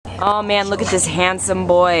Oh man, look at this handsome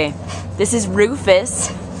boy. This is Rufus.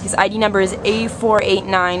 His ID number is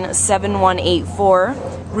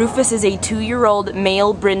A4897184. Rufus is a 2-year-old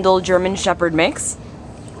male brindle German Shepherd mix.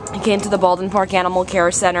 He came to the Baldwin Park Animal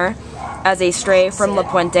Care Center as a stray from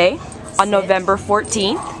Puente on November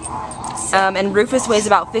 14th. And Rufus weighs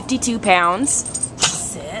about 52 pounds.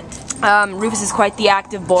 Rufus is quite the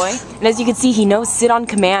active boy, and as you can see, he knows sit on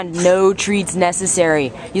command, no treats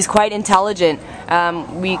necessary. He's quite intelligent.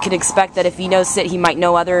 We could expect that if he knows sit, he might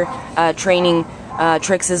know other training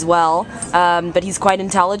tricks as well, but he's quite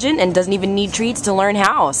intelligent and doesn't even need treats to learn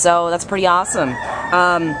how, so that's pretty awesome.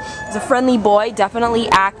 He's a friendly boy, definitely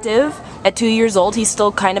active. At 2 years old, he's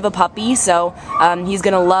still kind of a puppy, so he's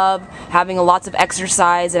gonna love having lots of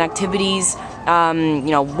exercise and activities, you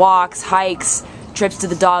know, walks, hikes, trips to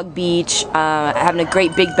the dog beach, having a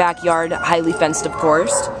great big backyard, highly fenced of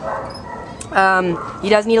course. He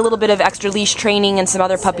does need a little bit of extra leash training and some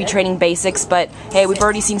other puppy training basics, but hey, we've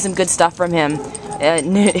already seen some good stuff from him.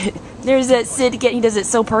 There's that sit again, he does it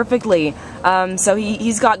so perfectly. So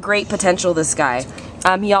he's got great potential, this guy.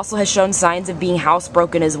 He also has shown signs of being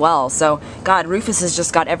housebroken as well. So, God, Rufus has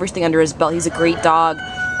just got everything under his belt. He's a great dog.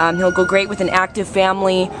 He'll go great with an active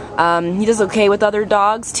family. He does okay with other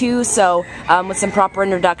dogs too, so with some proper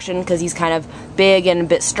introduction, because he's kind of big and a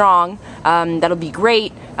bit strong, that'll be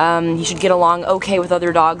great. He should get along okay with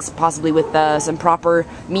other dogs, possibly with some proper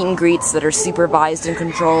meet and greets that are supervised and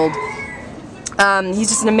controlled. He's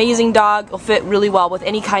just an amazing dog. He'll fit really well with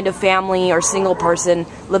any kind of family or single person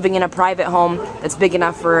living in a private home that's big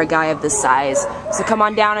enough for a guy of this size. So come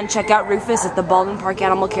on down and check out Rufus at the Baldwin Park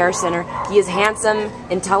Animal Care Center. He is handsome,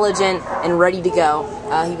 intelligent, and ready to go.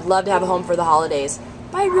 He would love to have a home for the holidays.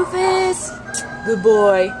 Bye, Rufus! Good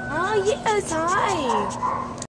boy. Oh, yes, hi.